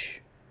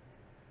revenge,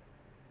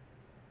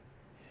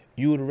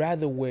 you would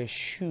rather wear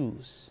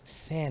shoes,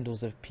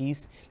 sandals of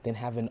peace, than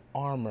have an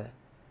armor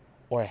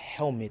or a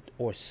helmet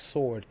or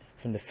sword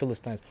from the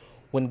Philistines.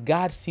 When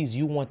God sees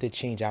you want to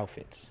change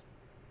outfits,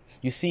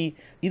 you see,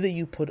 either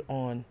you put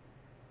on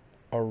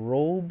a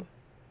robe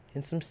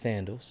and some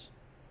sandals,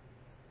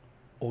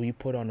 or you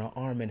put on an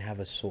armor and have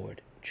a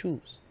sword.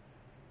 Choose.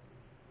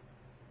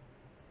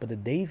 But the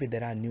David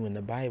that I knew in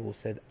the Bible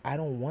said, I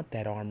don't want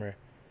that armor.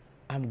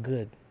 I'm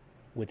good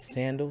with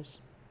sandals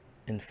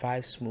and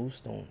 5 smooth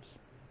stones.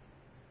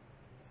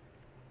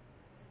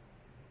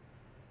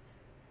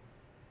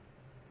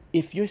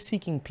 If you're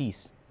seeking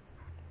peace,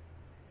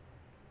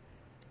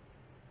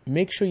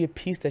 make sure your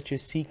peace that you're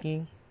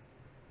seeking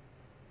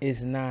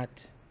is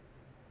not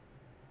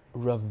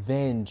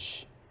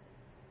revenge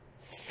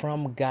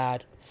from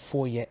God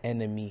for your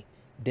enemy,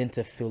 then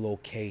to feel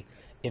okay.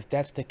 If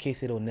that's the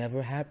case, it'll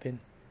never happen.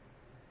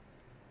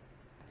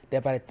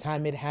 That by the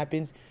time it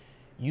happens,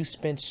 you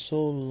spent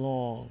so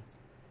long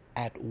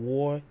at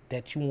war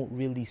that you won't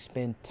really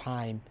spend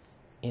time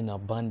in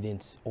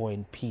abundance or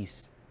in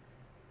peace.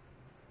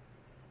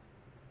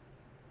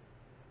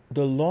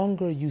 The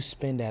longer you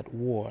spend at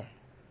war,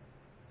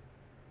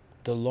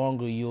 the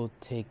longer you'll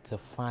take to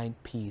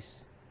find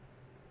peace.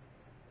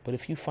 But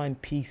if you find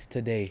peace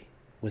today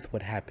with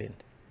what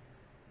happened,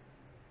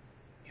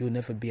 you'll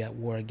never be at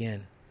war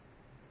again.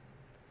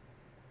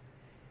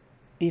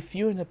 If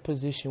you're in a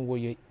position where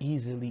you're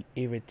easily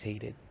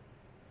irritated,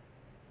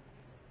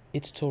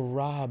 it's to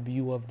rob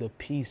you of the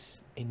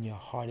peace in your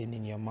heart and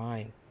in your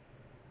mind.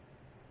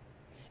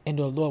 And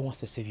the Lord wants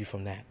to save you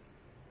from that.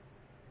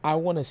 I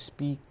want to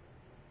speak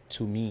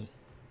to me.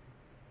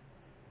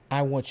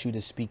 I want you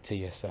to speak to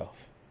yourself.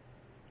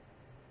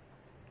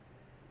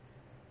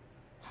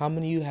 How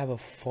many of you have a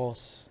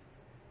false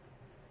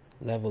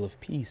level of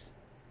peace?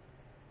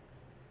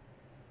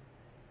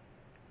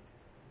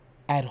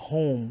 At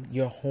home,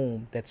 your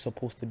home that's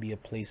supposed to be a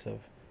place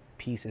of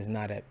peace is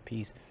not at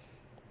peace.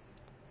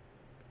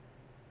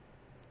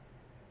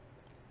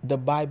 The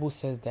Bible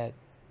says that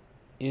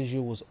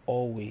Israel was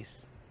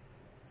always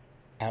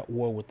at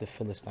war with the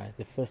Philistines.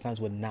 The Philistines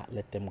would not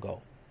let them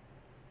go.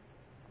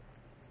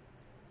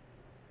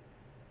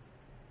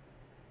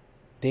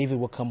 David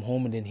would come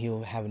home and then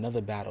he'll have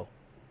another battle.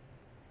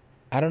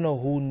 I don't know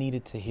who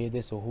needed to hear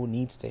this or who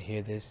needs to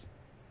hear this,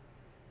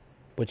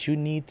 but you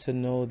need to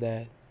know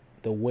that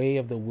the way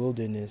of the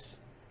wilderness,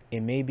 it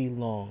may be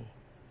long,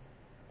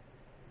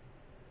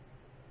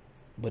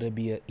 but it'll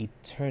be an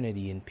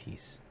eternity in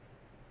peace.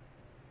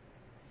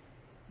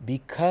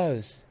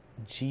 Because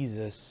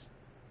Jesus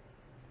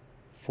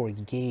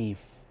forgave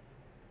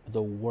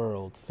the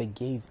world,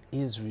 forgave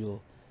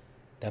Israel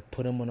that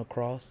put him on a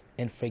cross,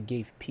 and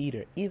forgave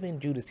Peter. Even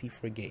Judas he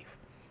forgave.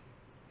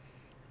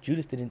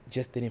 Judas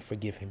didn't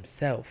forgive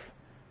himself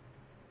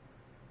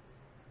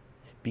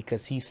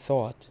because he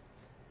thought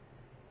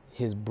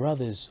his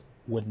brothers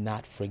would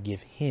not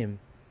forgive him,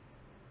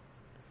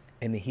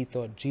 and he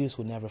thought Jesus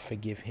would never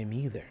forgive him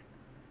either.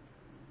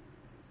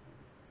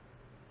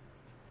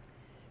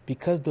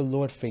 Because the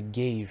Lord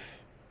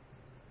forgave,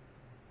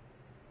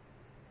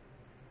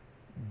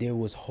 there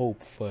was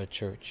hope for a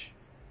church.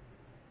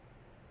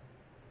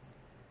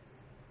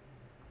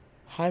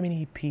 How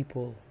many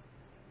people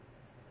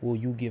will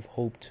you give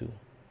hope to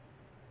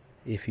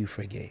if you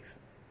forgave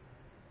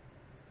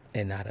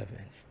and not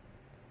avenged?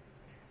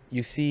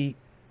 You see,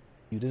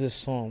 there's a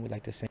song we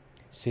like to sing.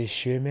 Ce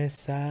chemin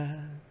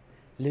ça,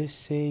 le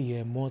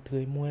Seigneur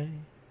montre-moi.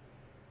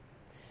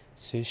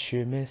 Ce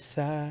chemin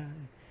ça,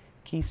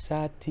 qui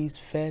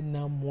satisfait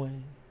nan moi.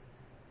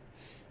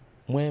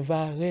 Moi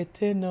va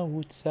rester nan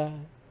route ça,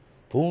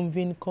 pour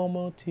m'vin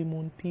commenter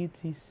mon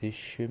petit. Ce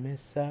chemin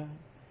ça,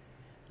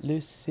 le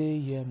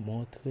Seigneur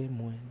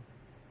montre-moi.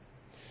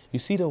 You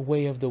see the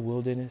way of the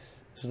wilderness?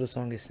 This is what the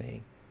song is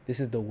saying. This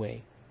is the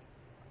way.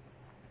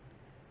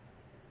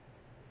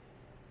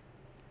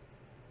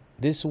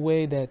 This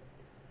way that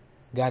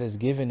God has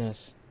given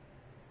us,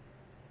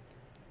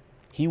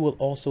 He will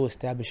also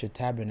establish a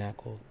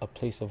tabernacle, a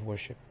place of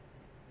worship.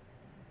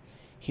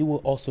 He will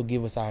also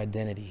give us our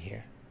identity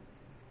here.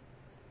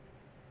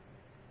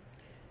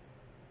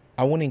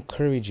 I want to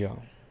encourage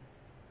y'all.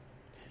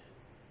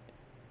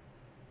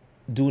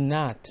 Do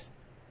not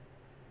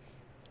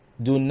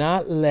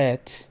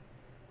let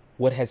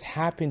what has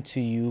happened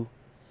to you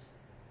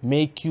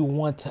make you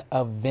want to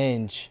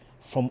avenge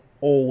from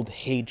old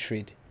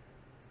hatred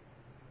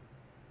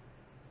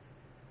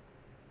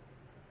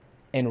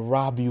and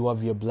rob you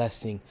of your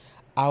blessing.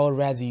 I would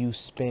rather you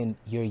spend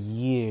your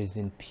years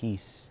in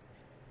peace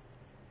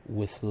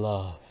with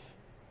love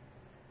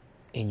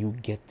and you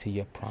get to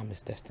your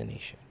promised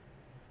destination.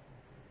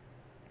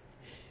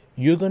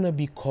 You're going to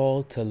be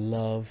called to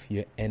love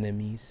your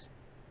enemies.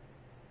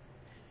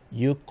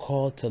 You're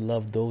called to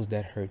love those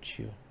that hurt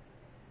you.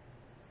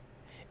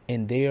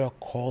 And they are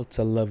called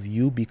to love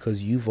you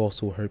because you've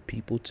also hurt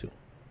people too.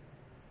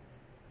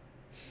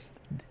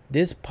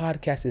 This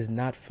podcast is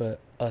not for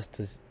us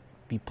to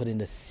be put in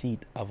the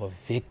seat of a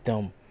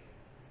victim.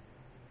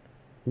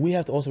 We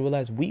have to also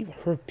realize we've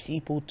hurt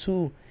people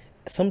too.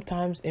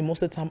 Sometimes, and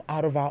most of the time,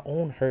 out of our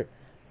own hurt.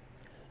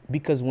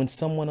 Because when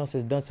someone else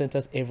has done something to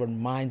us, it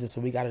reminds us,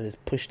 so we got to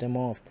just push them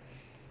off.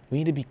 We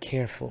need to be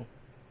careful.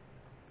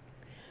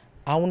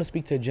 I want to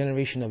speak to a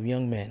generation of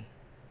young men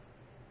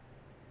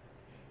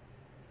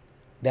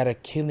that are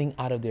killing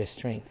out of their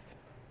strength,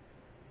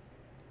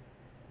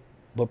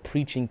 but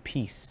preaching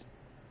peace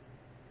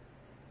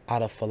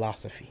out of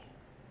philosophy.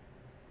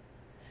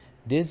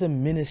 There's a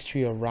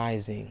ministry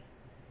arising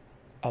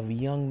of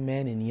young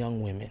men and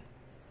young women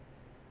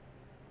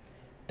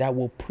that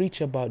will preach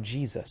about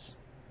Jesus,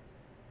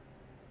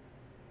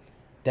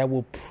 that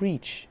will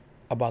preach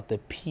about the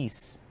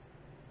peace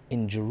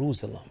in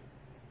Jerusalem,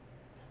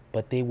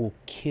 but they will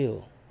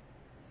kill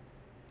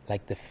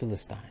like the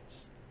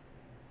Philistines.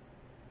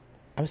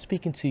 I'm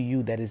speaking to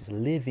you that is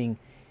living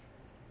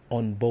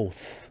on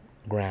both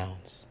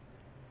grounds.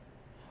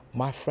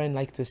 My friend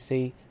likes to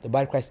say the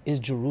body of Christ is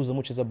Jerusalem,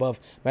 which is above.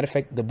 Matter of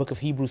fact, the book of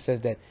Hebrews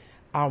says that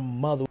our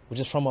mother, which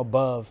is from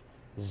above,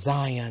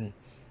 Zion,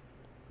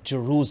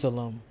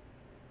 Jerusalem,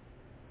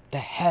 the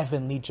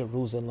heavenly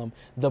Jerusalem,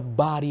 the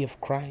body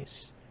of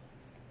Christ.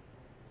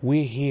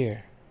 We're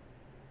here.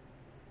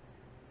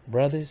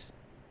 Brothers,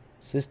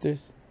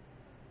 sisters,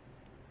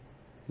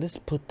 let's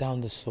put down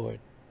the sword.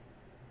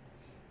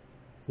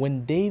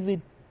 When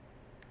David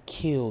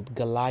killed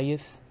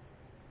Goliath,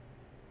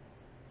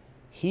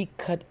 He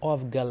cut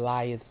off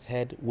Goliath's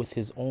head with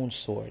his own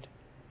sword.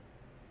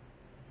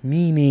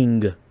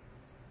 Meaning,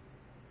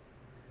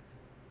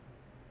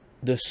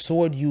 the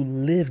sword you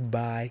live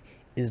by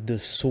is the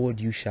sword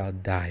you shall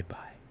die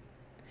by.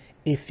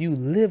 If you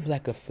live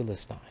like a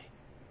Philistine,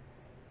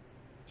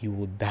 you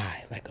will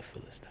die like a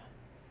Philistine.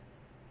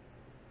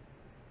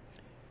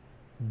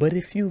 But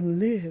if you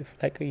live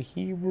like a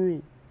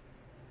Hebrew,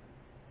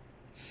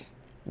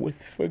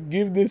 with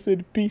forgiveness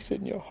and peace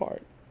in your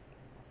heart,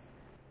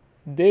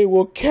 they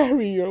will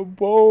carry your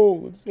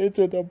bones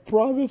into the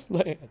promised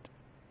land.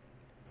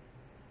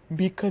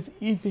 Because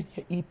even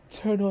your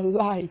eternal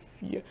life,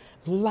 your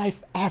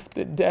life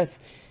after death,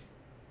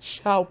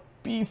 shall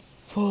be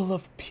full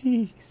of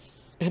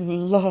peace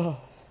and love.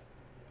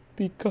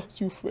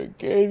 Because you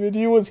forgave and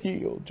he was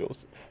healed,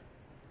 Joseph.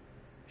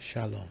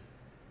 Shalom.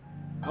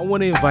 I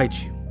want to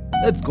invite you.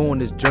 Let's go on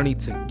this journey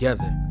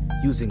together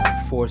using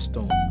the 4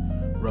 stones.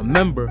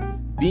 Remember,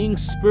 being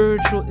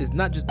spiritual is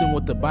not just doing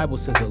what the Bible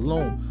says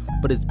alone,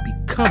 but it's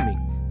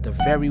becoming the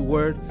very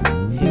word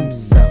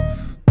himself.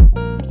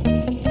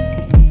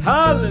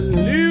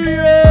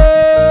 Hallelujah!